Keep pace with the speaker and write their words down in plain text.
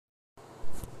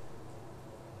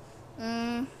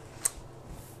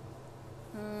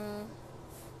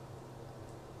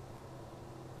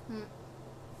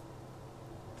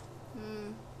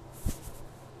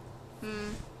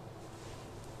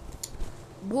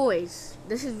boys,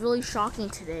 this is really shocking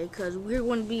today because we're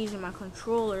going to be using my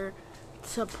controller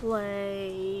to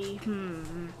play.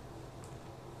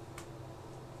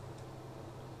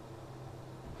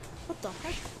 What the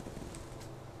heck?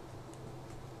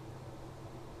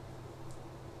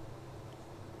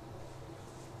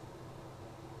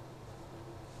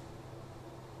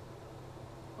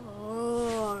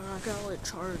 Oh, I gotta let it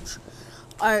charge.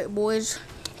 Alright, boys,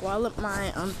 while I let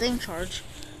my thing charge,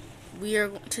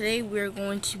 today we are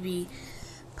going to be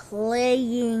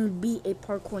playing Be a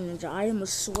Parkour Ninja. I am a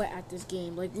sweat at this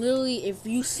game. Like, literally, if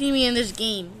you see me in this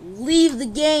game, leave the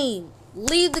game.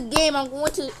 Leave the game. I'm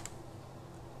going to...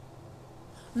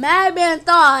 Madman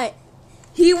thought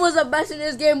he was the best in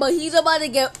this game, but he's about to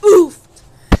get oofed.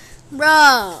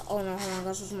 Bruh. Oh, no, hold on.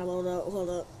 That's what's my load up. Hold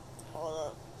up.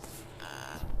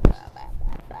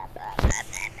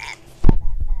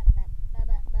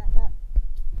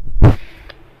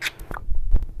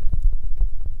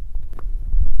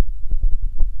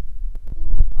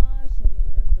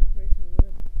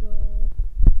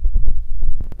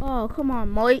 Oh, come on,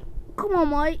 Mike. Come on,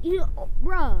 Mike.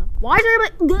 Bruh. Why is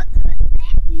everybody...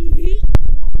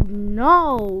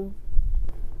 No.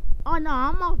 Oh, no.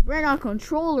 I'm off brand on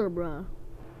controller, bruh.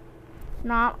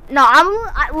 No, I'm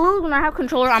literally, when I have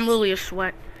controller, I'm literally a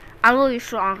sweat. I literally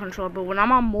sweat on controller, but when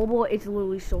I'm on mobile, it's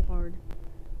literally so hard.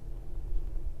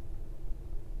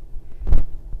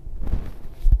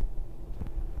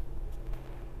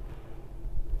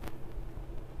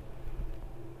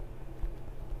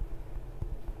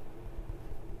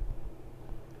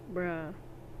 Bruh.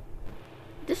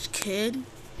 This kid.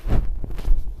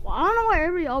 Well, I don't know why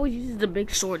everybody always uses the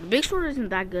big sword. The big sword isn't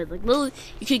that good. Like, literally,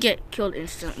 you could get killed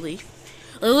instantly.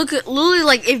 Like, look at, literally,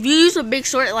 like, if you use a big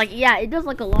sword, like, yeah, it does,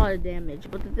 like, a lot of damage.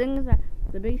 But the thing is that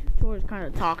the big sword is kind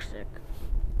of toxic.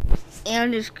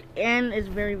 And it's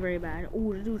very, very bad.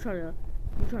 Ooh, this dude try to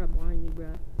blind me,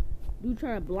 bruh. Dude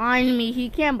try to blind me. He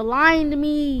can't blind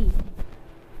me.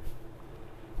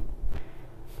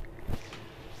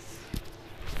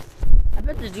 I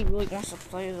bet this dude really wants to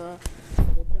play the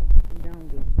jumping down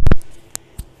game.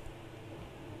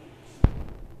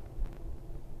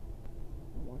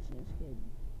 I'm watching this kid.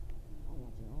 I'm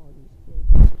watching all these kids.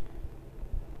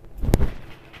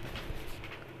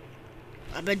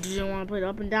 I bet you didn't want to play the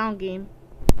up and down game.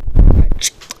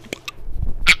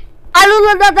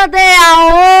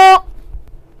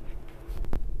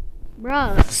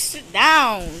 Bruh, sit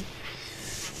down.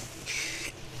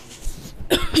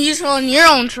 You just fell in your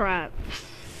own trap.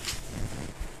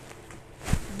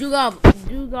 Dude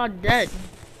got dead.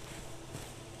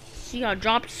 She got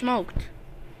dropped, smoked.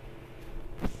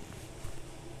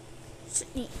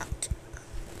 Sit me out.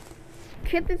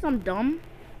 Kid thinks I'm dumb.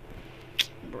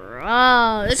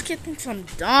 Bruh, this kid thinks I'm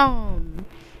dumb.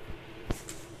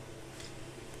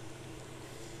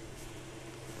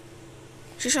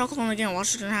 She shall call him again.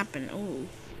 Watch it happen. Ooh.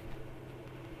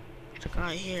 There's a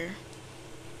guy here.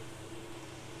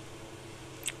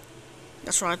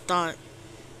 That's what I thought.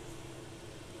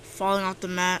 Falling off the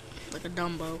mat like a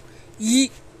Dumbo.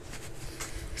 Yeet.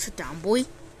 Sit down, boy.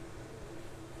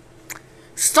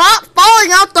 Stop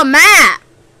falling off the map.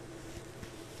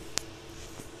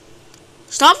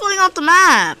 Stop falling off the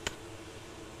map.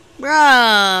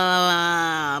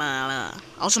 Bruh.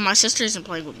 Also, my sister isn't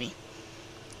playing with me.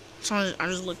 So I'm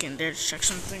just looking there to check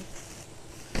something.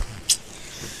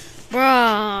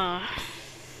 Bruh.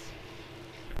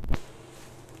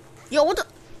 Yo, what the?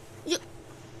 Yo,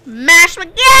 mashed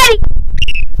spaghetti!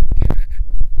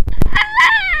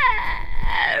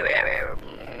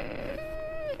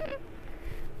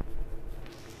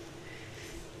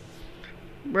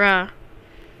 Bruh.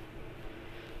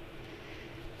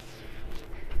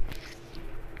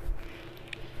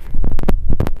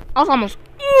 I was almost.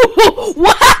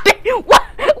 What happened? What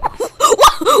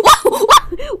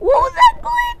was that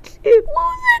glitch?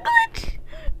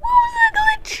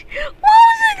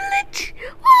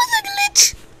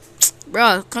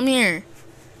 Bruh, come here.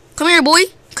 Come here, boy.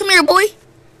 Come here, boy.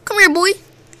 Come here, boy.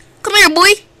 Come here,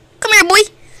 boy. Come here, boy.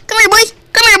 Come here, boy.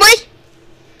 Come here, boy.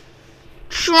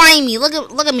 Try me. Look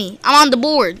at me. I'm on the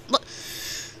board. Look.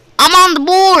 I'm on the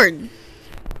board.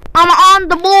 I'm on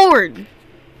the board.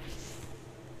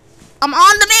 I'm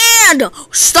on demand.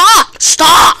 Stop.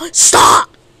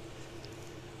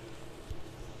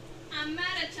 I'm mad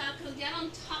at you because you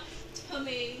don't talk to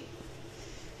me.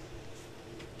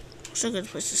 It's a good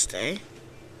place to stay.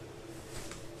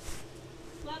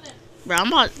 Love it. Bro, I'm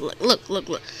about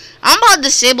look. I'm about to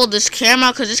disable this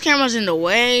camera because this camera's in the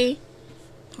way.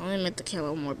 I'll only make the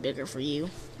camera more bigger for you.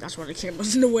 That's why the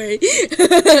camera's in the way.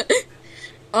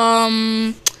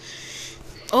 Oh,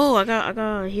 I got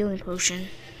a healing potion.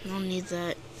 I don't need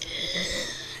that.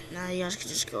 Now you guys can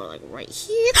just go like right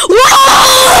here.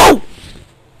 Whoa!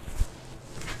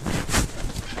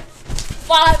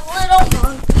 5 little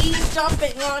monkeys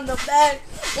jumping on the bed.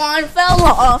 One fell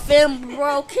off and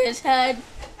broke his head.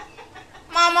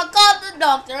 Mama called the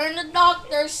doctor and the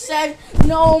doctor said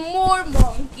no more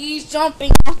monkeys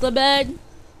jumping off the bed.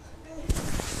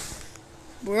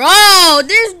 Bro,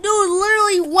 this dude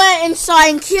literally went inside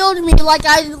and killed me like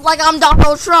I'm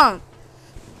Donald Trump.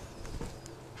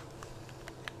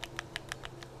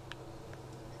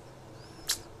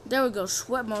 There we go,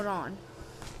 sweat mode on.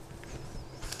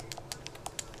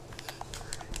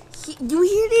 Do you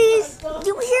hear this? Do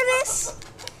you hear this?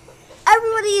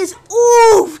 Everybody is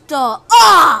oofed.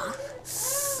 Ah!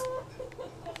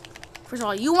 First of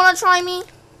all, you wanna try me?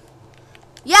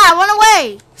 Yeah, run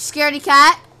away, scaredy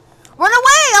cat. Run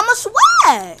away, I'm a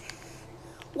sweat.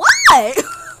 What?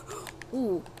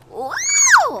 Ooh.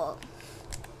 Wow.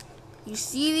 You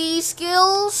see these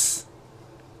skills?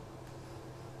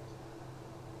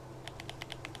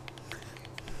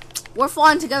 We're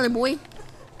flying together, boy.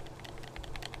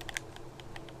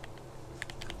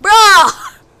 Bruh!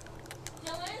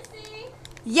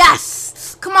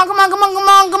 Yes! Come on, come on, come on, come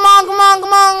on, come on, come on,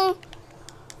 come on.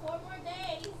 4 more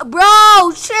days.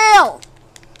 Bro, chill.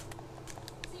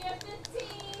 See you at 15.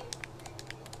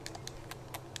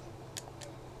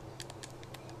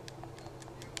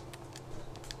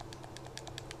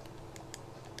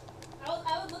 I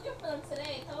was looking for them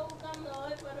today. Estaba buscando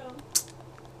hoy, pero...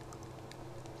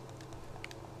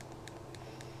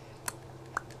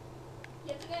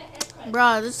 You have to get a haircut.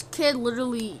 Bruh, this kid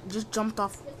literally just jumped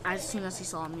off as soon as he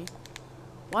saw me.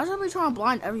 Why is everybody trying to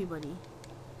blind everybody?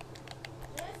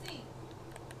 Jesse.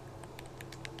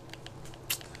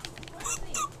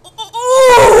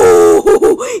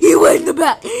 Oh, he went in the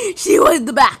back. She went in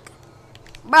the back.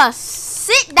 Bruh,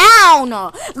 sit down.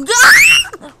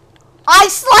 I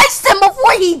sliced him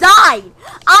before he died.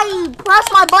 I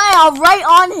pressed my button right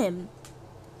on him.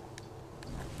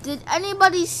 Did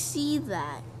anybody see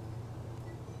that?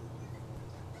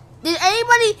 Did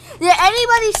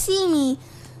anybody see me?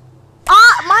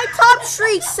 My top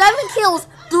streak, 7 kills,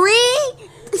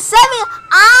 7.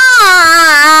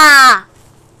 Ah!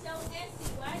 So,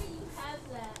 Essie, why do you have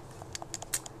that?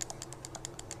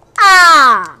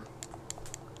 Ah!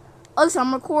 Alexa,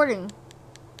 I'm recording.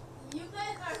 You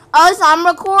guys are... Alexa, I'm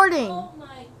recording. Oh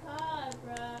my god,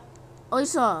 bruh.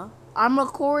 Alexa, I'm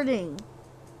recording.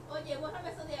 Oye, bórrame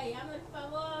eso de ahí, hazme el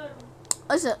favor.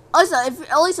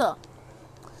 Alexa.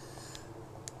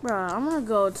 Bruh, I'm gonna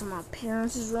go to my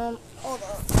parents' room. Hold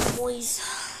on, boys.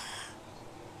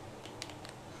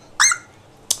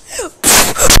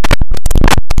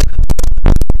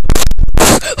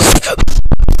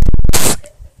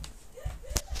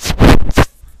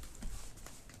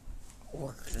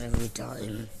 Works every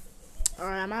time.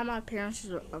 Alright, I'm at my parents'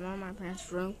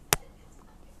 room.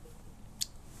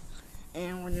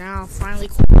 And we're now finally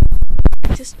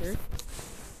my sister.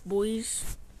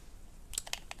 Boys.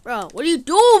 Bro, what are you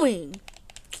doing?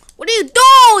 What are you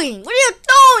doing? What are you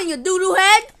doing, you doo-doo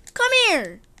head? Come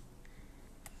here.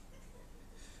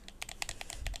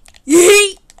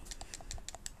 Yeet.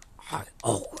 I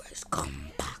always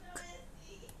come back.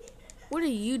 What are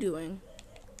you doing?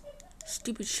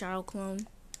 Stupid shadow clone.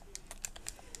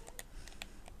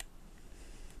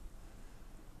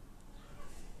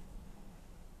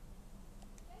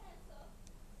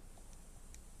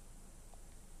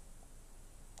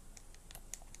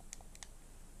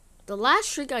 The last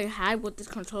streak I had with this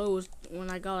controller was when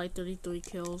I got like 33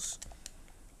 kills.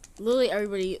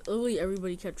 Literally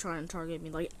everybody kept trying to target me,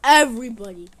 like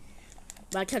everybody.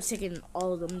 But I kept taking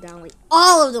all of them down, like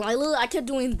all of them. I kept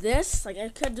doing this, like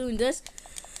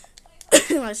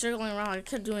circling around. I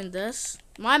kept doing this.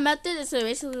 My method is to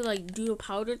basically like do a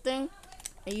powder thing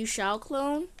and use shell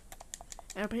clone,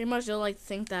 and pretty much they'll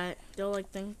think that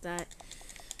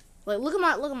like look at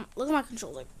my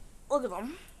controller. Look at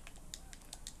them.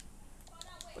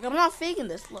 Like, I'm not faking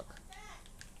this.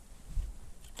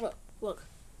 Look.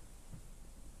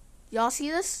 Y'all see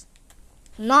this?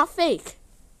 Not fake.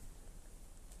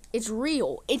 It's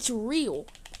real. It's real.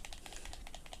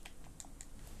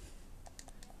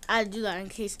 I had to do that in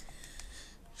case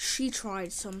she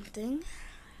tried something.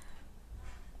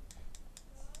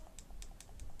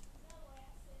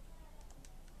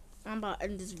 I'm about to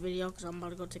end this video because I'm about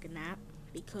to go take a nap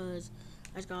because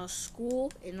I just got out of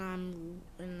school and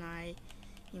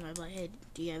you might be like, hey,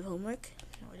 do you have homework?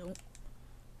 No, I don't.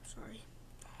 Sorry.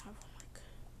 I don't have homework.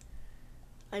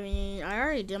 I mean, I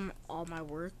already did all my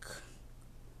work.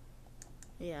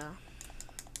 Yeah.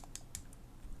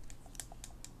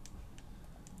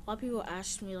 A lot of people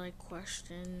ask me like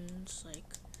questions, like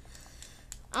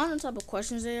I don't know what type of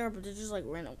questions they are, but they're just like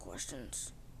random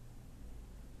questions.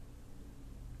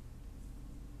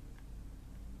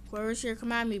 Whoever's here,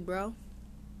 come at me, bro.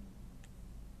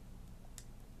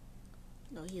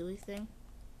 No Healy thing.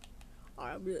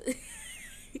 Alright, I'm really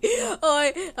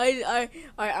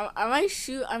I might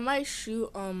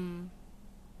shoot.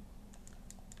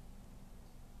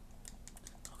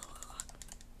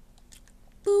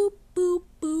 Boop boop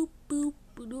boop boop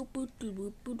boop boop boop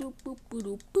boop boop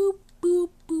boop boop boop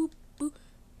boop boop.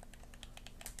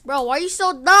 Bro, why are you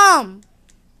so dumb?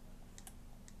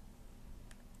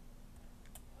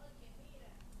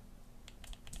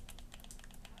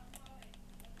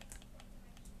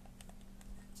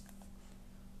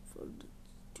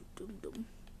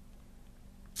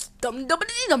 Dum dum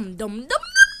dum dum dum.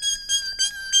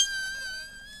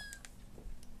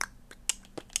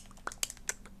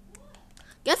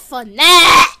 Get fun.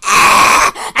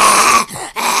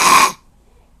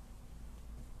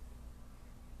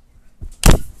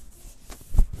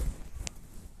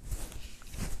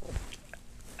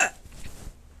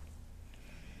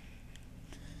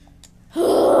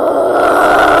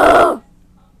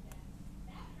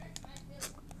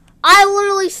 I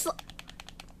literally.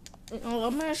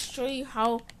 I'm gonna show you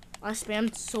how I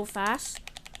spammed so fast.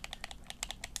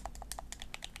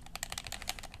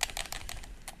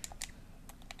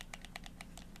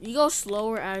 You go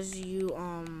slower as you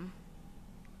Ow!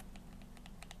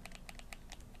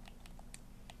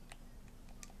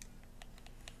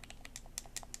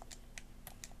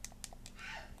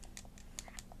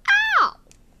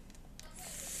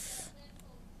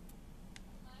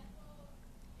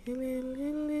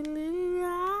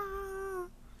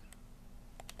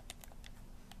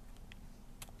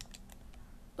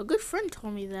 A good friend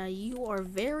told me that you are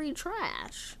very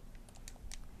trash.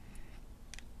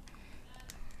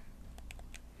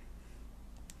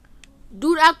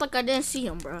 Dude, act like I didn't see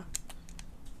him, bro.